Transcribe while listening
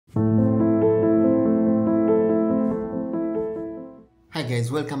guys,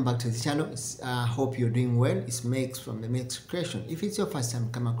 welcome back to the channel. Hope you're doing well. It's Mex from the Mexcreation. If it's your first time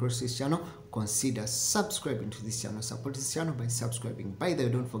come across this channel, consider subscribing to this channel. Support this channel by subscribing. By the way,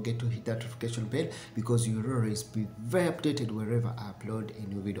 don't forget to hit that notification bell because you'll always be very updated wherever I upload a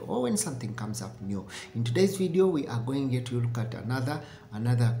new video or when something comes up new. In today's video, we are going to look at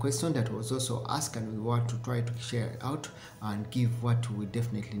another question that was also asked, and we want to try to share it out and give what we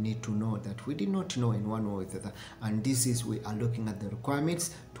definitely need to know that we did not know in one way or the other. And this is, we are looking at the requirements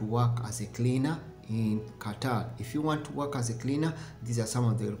to work as a cleaner in Qatar. If you want to work as a cleaner, these are some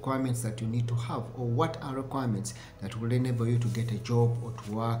of the requirements that you need to have, or what are requirements that will enable you to get a job or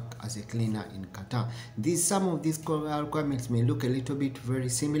to work as a cleaner in Qatar. Some of these requirements may look a little bit very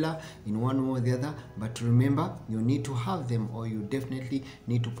similar in one way or the other, but remember, you need to have them, or you definitely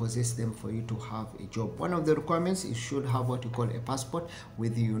need to possess them for you to have a job. One of the requirements, you should have what you call a passport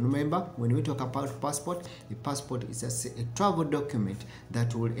with you. Remember, when we talk about passport, a passport is a travel document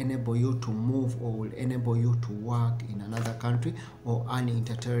that will enable you to move or will enable you to work in another country or an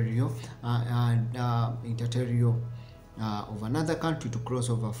interterritorial of another country, to cross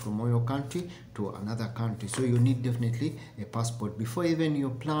over from your country to another country. So you need definitely a passport before even your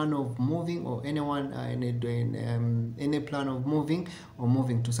plan of moving, or anyone any plan of moving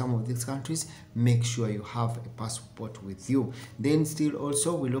to some of these countries. Make sure you have a passport with you. Then still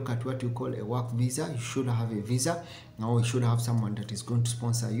also we look at what you call a work visa. You should have a visa. Now you should have someone that is going to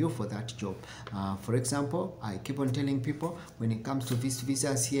sponsor you for that job. For example, I keep on telling people, when it comes to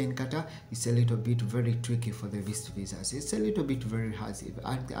visas here in Qatar, it's a little bit very tricky for the visas. It's a little bit very hard,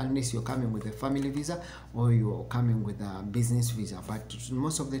 unless you're coming with a family visa or you're coming with a business visa. But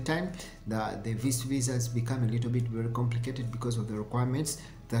most of the time, the visas become a little bit very complicated because of the requirements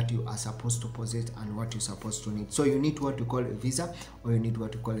that you are supposed to possess and what you're supposed to need. So you need what you call a visa, or you need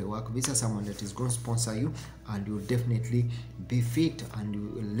what you call a work visa, someone that is going to sponsor you, and you'll definitely be fit and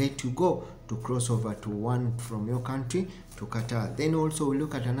will let you go to cross over to one from your country to Qatar. Then also we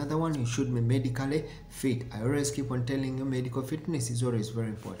look at another one. You should be medically fit. I always keep on telling you, medical fitness is always very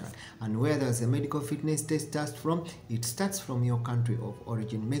important. And where does the medical fitness test start from? It starts from your country of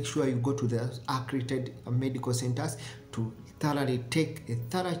origin. Make sure you go to the accredited medical centers to thoroughly take a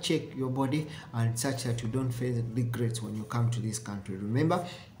thorough check your body, and such that you don't face regrets when you come to this country. Remember,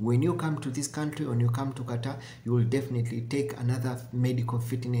 when you come to this country, when you come to Qatar, you will definitely take another medical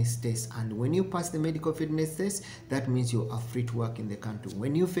fitness test, and when you pass the medical fitness test, that means you are free to work in the country.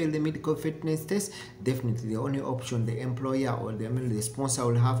 When you fail the medical fitness test, definitely the only option the employer or the sponsor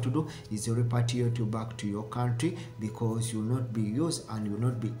will have to do is to repatriate you back to your country, because you will not be used and you will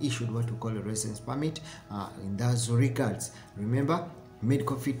not be issued what we call a residence permit in those regards. Remember,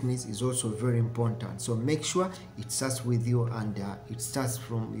 medical fitness is also very important, so make sure it starts with you, and it starts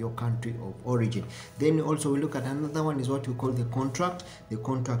from your country of origin. Then also we look at another one, is what we call the contract. The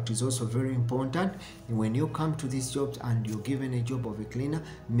contract is also very important. When you come to these jobs and you're given a job of a cleaner,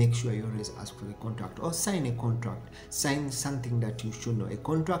 make sure you always ask for a contract, or sign a contract. Sign something that you should know. A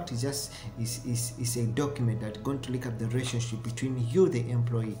contract is just is a document that's going to look at the relationship between you, the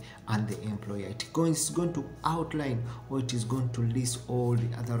employee, and the employer. It's going to outline, or it is going to list all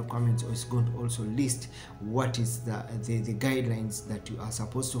the other requirements, or it's going to also list what is the guidelines that you are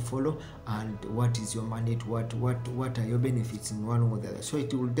supposed to follow, and what is your mandate, what are your benefits in one way or the other. So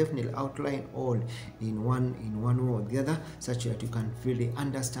it will definitely outline all in one way or the other, such that you can really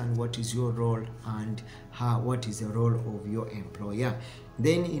understand what is your role and what is the role of your employer.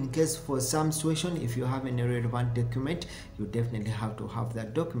 Then in case for some situation, if you have any relevant document, you definitely have to have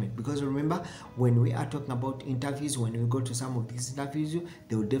that document, because remember, when we are talking about interviews, when we go to some of these interviews,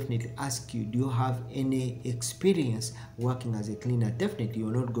 they will definitely ask you, do you have any experience working as a cleaner? Definitely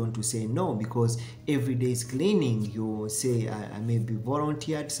you're not going to say no, because every day is cleaning. You say I may be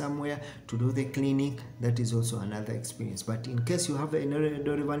volunteered somewhere to do the cleaning. That is also another experience. But in case you have a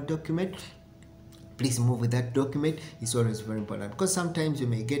relevant document, please move with that document. It's always very important, because sometimes you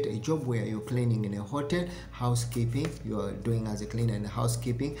may get a job where you're cleaning in a hotel, housekeeping, you're doing as a cleaner in the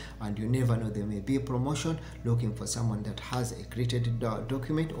housekeeping, and you never know, there may be a promotion looking for someone that has a created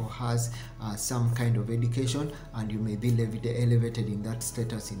document or has some kind of education, and you may be elevated in that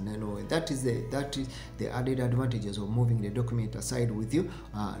status in no way. That is the added advantages of moving the document aside with you,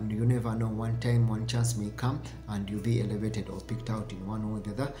 and you never know, one chance may come and you'll be elevated or picked out in one way or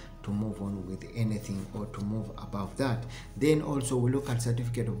the other to move on with anything or to move above that. Then also we look at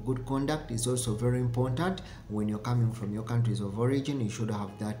certificate of good conduct. Is also very important. When you're coming from your countries of origin, you should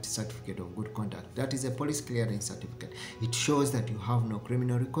have that certificate of good conduct. That is a police clearance certificate. It shows that you have no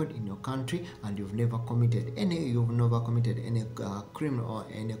criminal record in your country and you've never committed any criminal or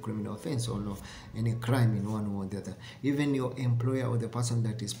any criminal offense or any crime in one way or the other. Even your employer or the person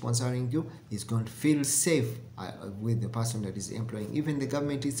that is sponsoring you is going to feel safe with the person that is employing. Even the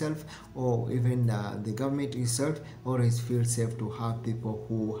government itself, or even the government itself always feels safe to have people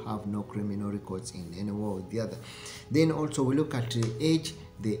who have no criminal records in any way or the other. Then also we look at the age.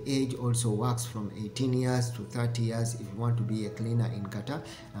 The age also works from 18 years to 30 years if you want to be a cleaner in Qatar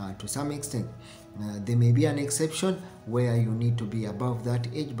to some extent. There may be an exception where you need to be above that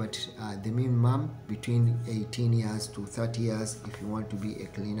age, but the minimum between 18 years to 30 years if you want to be a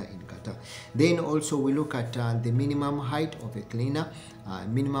cleaner in Qatar. Then also we look at the minimum height of a cleaner.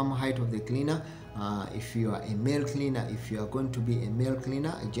 If you are a male cleaner, if you are going to be a male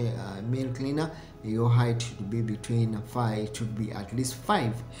cleaner, your height should be at least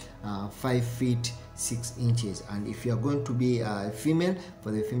 5 feet 6 inches. And if you are going to be a female,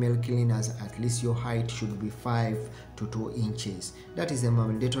 for the female cleaners, at least your height should be 5 to 2 inches. That is the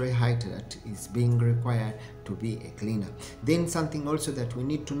mandatory height that is being required to be a cleaner. Then something also that we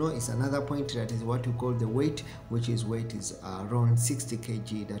need to know is another point, that is what we call the weight, which is weight is around 60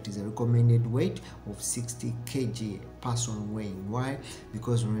 kg. That is a recommended weight of 60 kg person weighing. Why?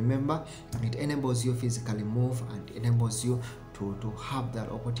 Because remember, it enables you physically move and enables you to have that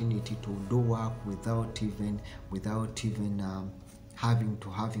opportunity to do work without even having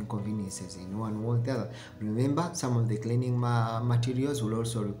to have inconveniences in one way or the other. Remember, some of the cleaning materials will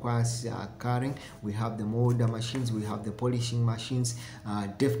also require carrying. We have the molder machines, we have the polishing machines,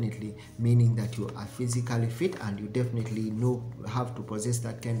 definitely meaning that you are physically fit and you definitely have to possess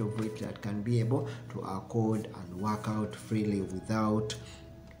that kind of weight that can be able to accord and work out freely without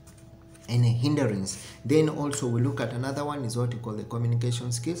any hindrance. Then also we look at another one is what we call the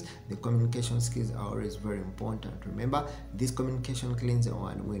communication skills. The communication skills are always very important. Remember, this communication skills,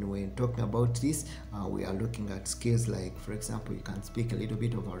 when we're talking about this, we are looking at skills like, for example, you can speak a little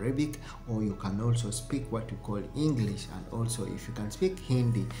bit of Arabic, or you can also speak what we call English, and also if you can speak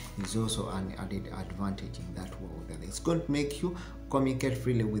Hindi is also an added advantage in that way. It's going to make you communicate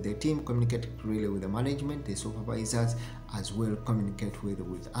freely with the team, communicate freely with the management, the supervisors, as well communicate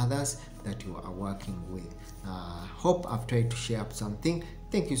with others that you are working with. Hope I've tried to share up something.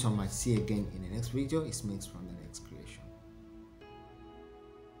 Thank you so much. See you again in the next video. It's Mix from the